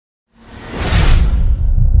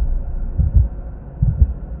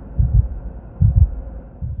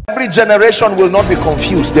every generation will not be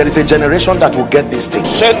confused. There is a generation that will get this thing.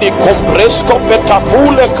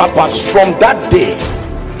 From that day,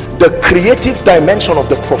 the creative dimension of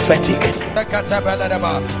the prophetic,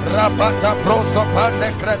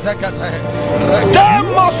 there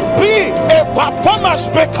must be a performance,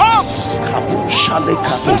 because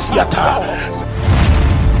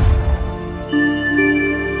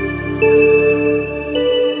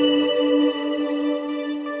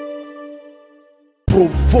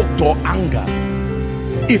provoked or anger.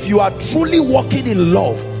 If you are truly walking in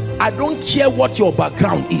love, I don't care what your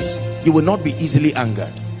background is, you will not be easily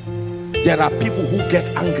angered. There are people who get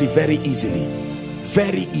angry very easily,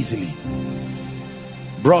 very easily.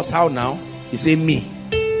 Bros, how now? You say, me,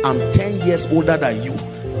 I'm 10 years older than you.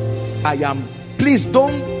 I am. Please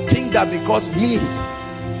don't think that because me,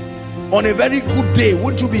 on a very good day,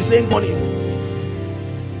 wouldn't you be saying on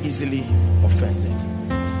him? Easily offended.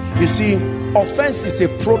 You see, offense is a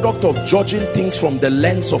product of judging things from the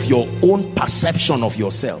lens of your own perception of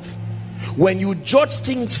yourself. When you judge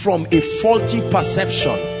things from a faulty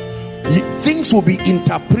perception, things will be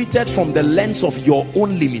interpreted from the lens of your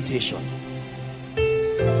own limitation.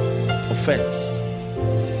 Offense.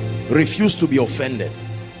 Refuse to be offended.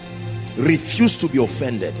 Refuse to be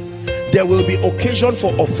offended. There will be occasion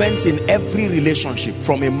for offense in every relationship,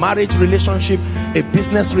 from a marriage relationship, a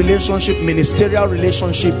business relationship, ministerial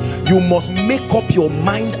relationship. You must make up your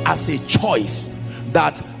mind as a choice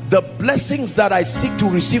that the blessings that I seek to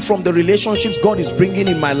receive from the relationships God is bringing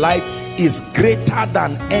in my life is greater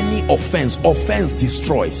than any offense. Offense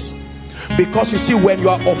destroys. Because you see, when you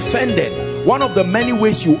are offended, one of the many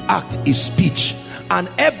ways you act is speech. And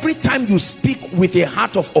every time you speak with a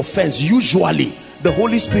heart of offense, usually the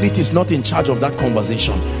Holy Spirit is not in charge of that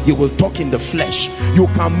conversation. You will talk in the flesh. You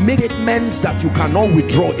can make statements that you cannot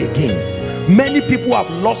withdraw again. Many people have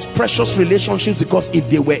lost precious relationships because if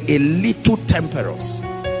they were a little temperous,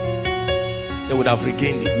 they would have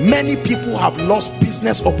regained it. Many people have lost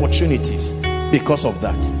business opportunities because of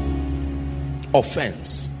that.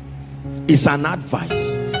 Offense is an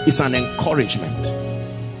advice, it's an encouragement.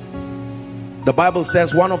 The Bible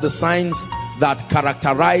says one of the signs that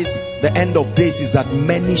characterize the end of days is that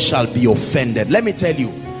many shall be offended. Let me tell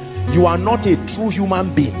you, you are not a true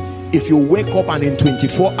human being if you wake up and in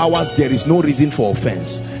 24 hours there is no reason for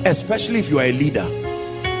offense, especially if you are a leader.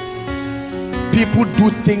 People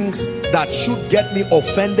do things that should get me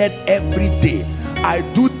offended every day. I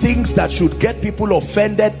do things that should get people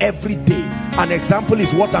offended every day. An example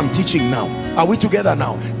is what I'm teaching now. Are we together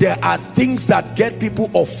now? There are things that get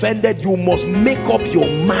people offended. You must make up your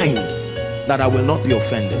mind that I will not be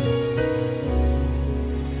offended.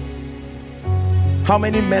 How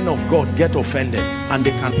many men of God get offended and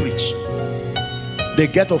they can preach? They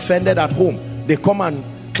get offended at home. They come and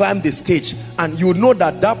climb the stage, and you know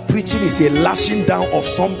that that preaching is a lashing down of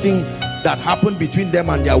something that happened between them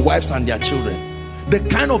and their wives and their children. The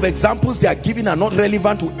kind of examples they are giving are not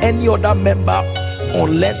relevant to any other member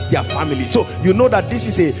unless their family. So you know that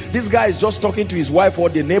this guy is just talking to his wife or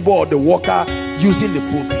the neighbor or the worker using the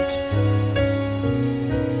pulpit.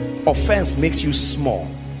 Offense makes you small.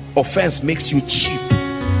 Offense makes you cheap.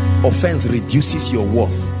 Offense reduces your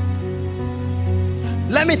worth.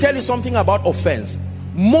 Let me tell you something about offense.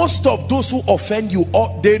 Most of those who offend you,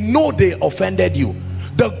 they know they offended you.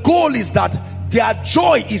 The goal is that their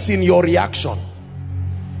joy is in your reaction.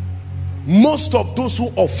 Most of those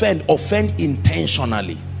who offend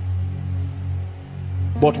intentionally.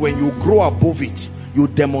 But when you grow above it, you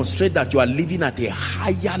demonstrate that you are living at a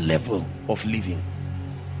higher level of living.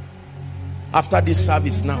 After this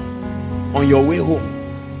service now, on your way home,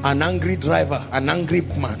 an angry driver, an angry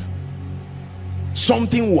man,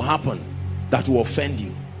 something will happen that will offend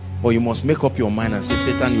you. But you must make up your mind and say,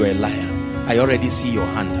 Satan, you're a liar. I already see your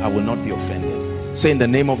hand. I will not be offended. Say, in the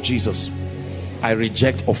name of Jesus, I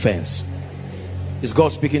reject offense. Is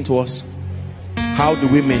God speaking to us? How do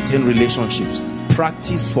we maintain relationships?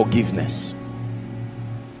 Practice forgiveness.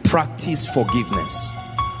 Practice forgiveness.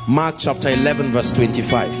 Mark chapter 11 verse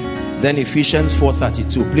 25. Then Ephesians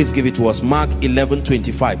 4:32. Please give it to us. Mark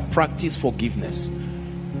 11:25. Practice forgiveness.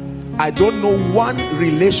 I don't know one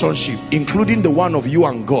relationship, including the one of you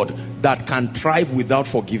and God, that can thrive without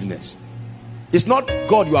forgiveness. It's not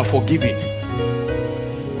God you are forgiving.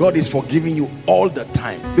 God is forgiving you all the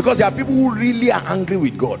time, because there are people who really are angry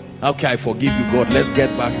with God. Okay, I forgive you, God, let's get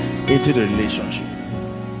back into the relationship.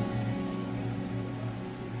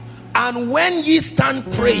 And when ye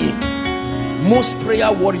stand praying, most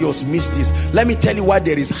prayer warriors miss this. Let me tell you why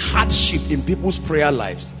there is hardship in people's prayer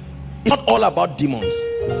lives. It's not all about demons.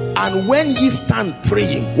 And when ye stand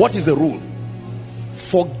praying, what is the rule?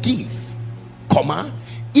 Forgive, comma,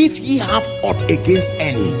 if ye have aught against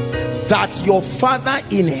any, that your Father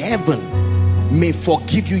in heaven may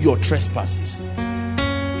forgive you your trespasses.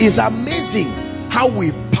 It's amazing how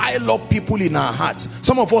we pile up people in our hearts.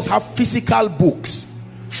 Some of us have physical books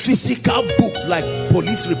like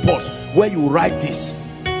police reports, where you write this: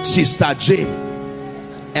 Sister Jane,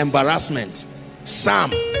 embarrassment;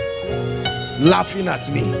 Sam, laughing at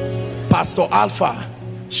me; Pastor Alpha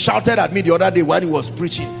shouted at me the other day while he was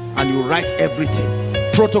preaching, and you write everything.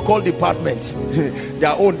 Protocol department,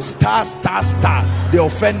 their own star, they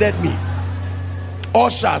offended me.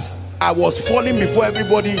 Ushers, I was falling before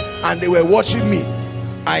everybody and they were watching me.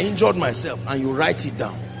 I injured myself, and you write it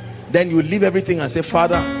down. Then you leave everything and say,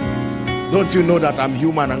 Father, don't you know that I'm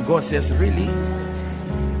human? And God says, really?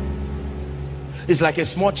 It's like a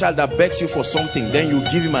small child that begs you for something, then you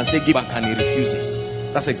give him and say, give back, and he refuses.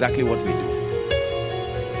 That's exactly what we do.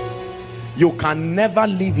 You can never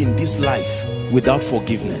live in this life without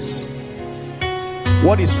forgiveness.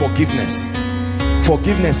 What is forgiveness?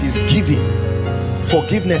 Forgiveness is giving.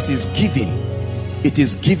 Forgiveness is giving. It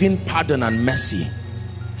is giving pardon and mercy.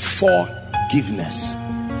 Forgiveness,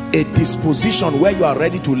 a disposition where you are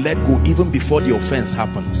ready to let go even before the offense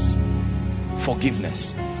happens.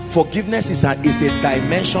 Forgiveness. Forgiveness is a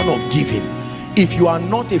dimension of giving. If you are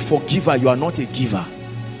not a forgiver, you are not a giver.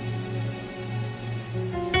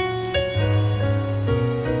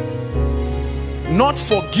 Not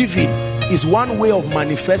forgiving is one way of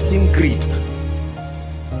manifesting greed.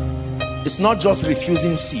 It's not just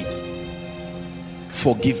refusing seed.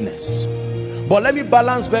 Forgiveness. But let me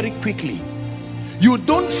balance very quickly. You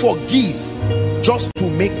don't forgive just to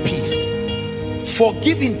make peace.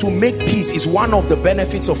 Forgiving to make peace is one of the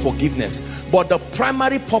benefits of forgiveness, but the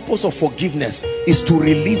primary purpose of forgiveness is to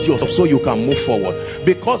release yourself so you can move forward.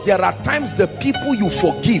 Because there are times the people you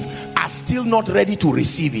forgive are still not ready to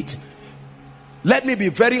receive it. Let me be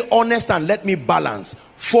very honest and let me balance.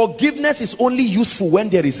 Forgiveness is only useful when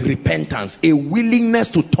there is repentance, a willingness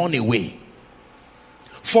to turn away.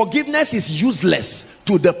 Forgiveness is useless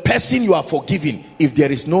to the person you are forgiving if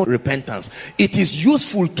there is no repentance. It is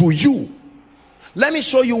useful to you. Let me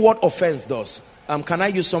show you what offense does. Can I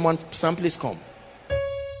use someone? Sam, please come.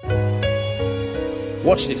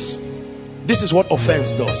 Watch this. This is what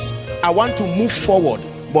offense does. I want to move forward,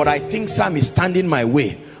 but I think Sam is standing my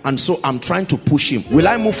way, and so I'm trying to push him. Will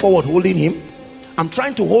I move forward holding him? I'm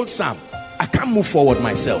trying to hold Sam. I can't move forward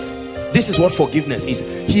myself. This is what forgiveness is.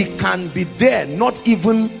 He can be there not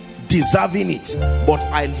even deserving it, but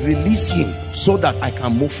I release him so that I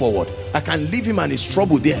can move forward. I can leave him and his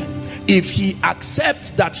trouble there. If he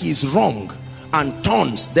accepts that he is wrong and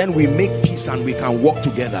turns, then we make peace and we can walk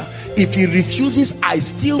together. If he refuses, I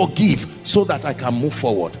still forgive so that I can move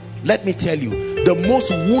forward. Let me tell you, the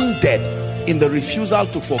most wounded in the refusal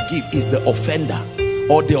to forgive is the offender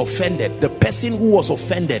or the offended. The person who was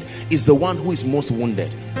offended is the one who is most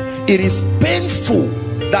wounded. It is painful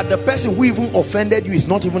that the person who even offended you is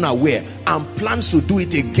not even aware and plans to do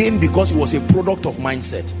it again because it was a product of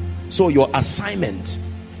mindset. So your assignment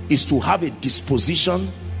is to have a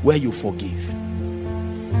disposition where you forgive.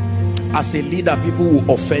 As a leader, people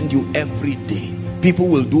will offend you every day. People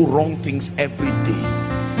will do wrong things every day.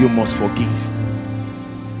 You must forgive.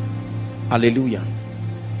 Hallelujah.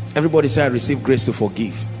 Everybody say, I receive grace to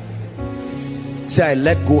forgive. Say, I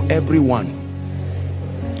let go everyone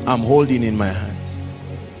I'm holding in my hands.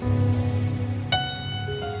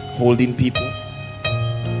 Holding people,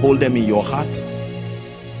 hold them in your heart.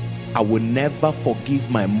 I will never forgive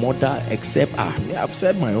my mother except I've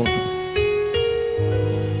said my own.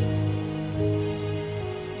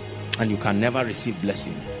 And you can never receive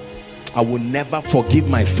blessing. I will never forgive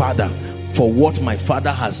my father for what my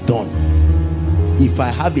father has done. If I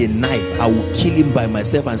have a knife, I will kill him by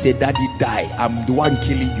myself and say, Daddy, die. I'm the one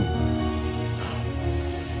killing you.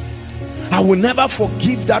 I will never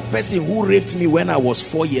forgive that person who raped me when I was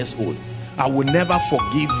 4 years old. I will never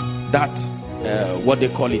forgive that, what they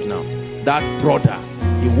call it now, that brother.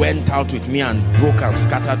 He went out with me and broke and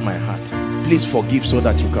scattered my heart. Please forgive so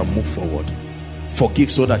that you can move forward. Forgive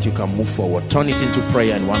so that you can move forward. Turn it into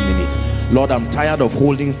prayer in 1 minute. Lord, I'm tired of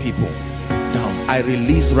holding people down. I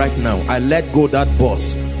release right now. I let go that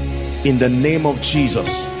boss in the name of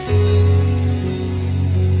Jesus.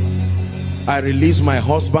 I release my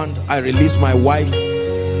husband, I release my wife,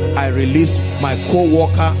 I release my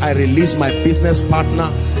co-worker, I release my business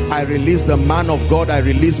partner, I release the man of God, I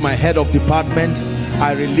release my head of department,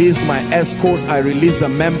 I release my escorts, I release the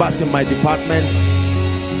members in my department,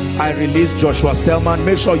 I release Joshua Selman.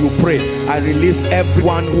 Make sure you pray. I release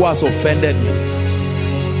everyone who has offended me,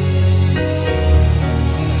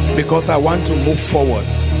 because I want to move forward.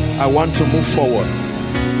 I want to move forward.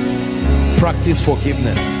 practice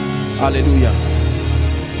forgiveness. Hallelujah.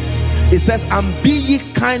 It says, and be ye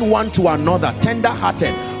kind one to another,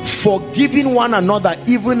 tender-hearted, forgiving one another,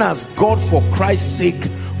 even as God for Christ's sake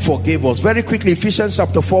forgave us. Very quickly, Ephesians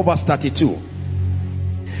chapter 4 verse 32.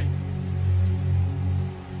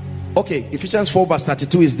 Okay, Ephesians 4 verse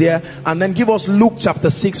 32 is there. And then give us Luke chapter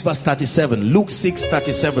 6 verse 37. Luke 6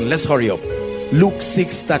 37. Let's hurry up. Luke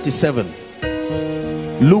 6 37.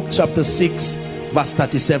 Luke chapter 6 verse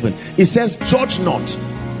 37. It says, judge not,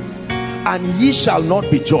 and ye shall not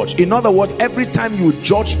be judged. In other words, every time you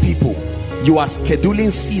judge people, you are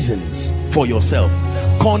scheduling seasons for yourself.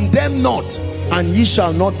 Condemn not, and ye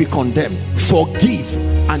shall not be condemned. Forgive,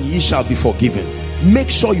 and ye shall be forgiven.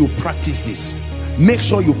 Make sure you practice this. Make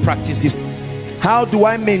sure you practice this. How do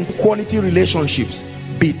I maintain quality relationships?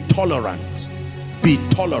 Be tolerant. Be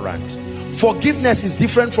tolerant. Forgiveness is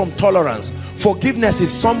different from tolerance. Forgiveness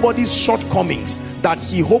is somebody's shortcomings that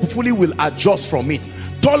he hopefully will adjust from it.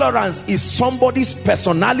 Tolerance is somebody's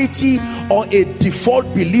personality or a default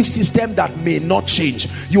belief system that may not change.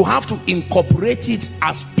 You have to incorporate it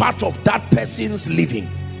as part of that person's living.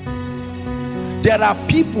 There are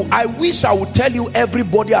people, I wish I would tell you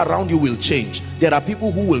everybody around you will change. There are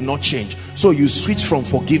people who will not change. So you switch from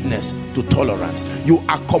forgiveness to tolerance. You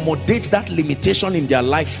accommodate that limitation in their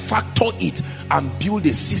life, factor it, and build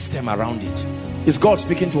a system around it. Is God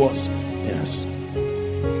speaking to us? Yes.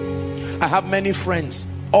 I have many friends,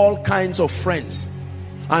 all kinds of friends,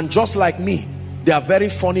 and just like me, they are very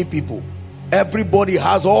funny people. Everybody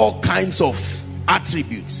has all kinds of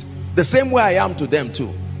attributes, the same way I am to them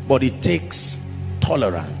too, but it takes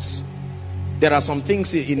tolerance. There are some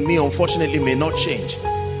things in me unfortunately may not change.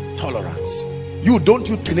 Tolerance. You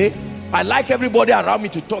today, I like everybody around me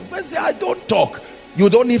to talk, but say I don't talk. You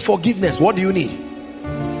don't need forgiveness. What do you need?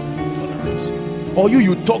 Tolerance. Or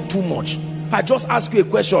you talk too much. I just ask you a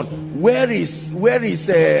question. Where is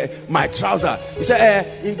my trouser? You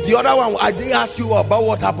say the other one, I didn't ask you about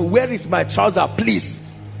what happened. Where is my trouser, please?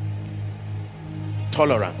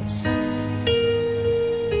 Tolerance.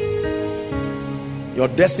 Your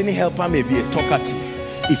destiny helper may be a talkative.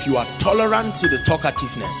 If you are tolerant to the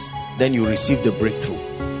talkativeness, then you receive the breakthrough.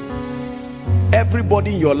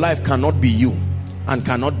 Everybody in your life cannot be you and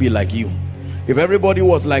cannot be like you. If everybody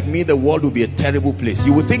was like me, the world would be a terrible place.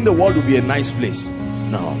 You would think the world would be a nice place.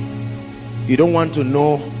 No. You don't want to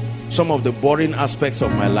know some of the boring aspects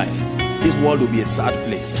of my life. This world will be a sad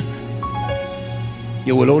place.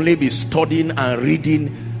 You will only be studying and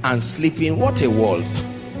reading and sleeping. What a world.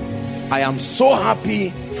 I am so happy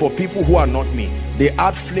for people who are not me. They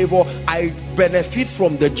add flavor. I benefit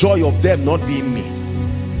from the joy of them not being me.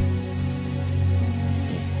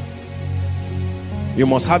 You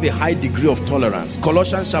must have a high degree of tolerance.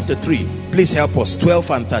 Colossians chapter 3, please help us,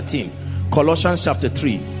 12 and 13. Colossians chapter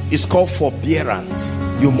 3 is called forbearance.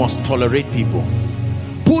 You must tolerate people.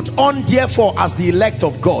 Put on therefore as the elect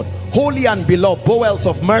of God, holy and beloved, bowels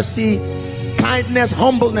of mercy, kindness,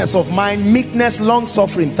 humbleness of mind, meekness, long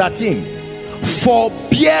suffering. 13,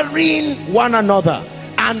 forbearing one another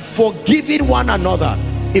and forgiving one another.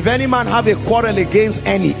 If any man have a quarrel against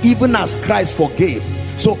any, even as Christ forgave,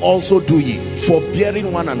 so also do ye.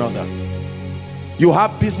 Forbearing one another. You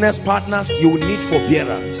have business partners, you need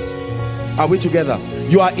forbearance. Are we together?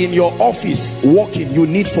 You are in your office working, you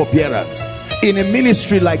need forbearance. In a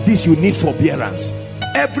ministry like this, you need forbearance.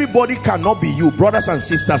 Everybody cannot be you. Brothers and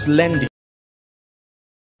sisters, lend it.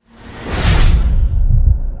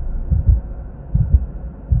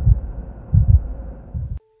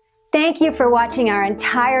 Thank you for watching our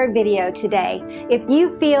entire video today. If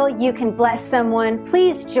you feel you can bless someone,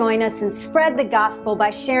 please join us and spread the gospel by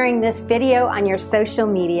sharing this video on your social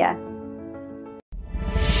media.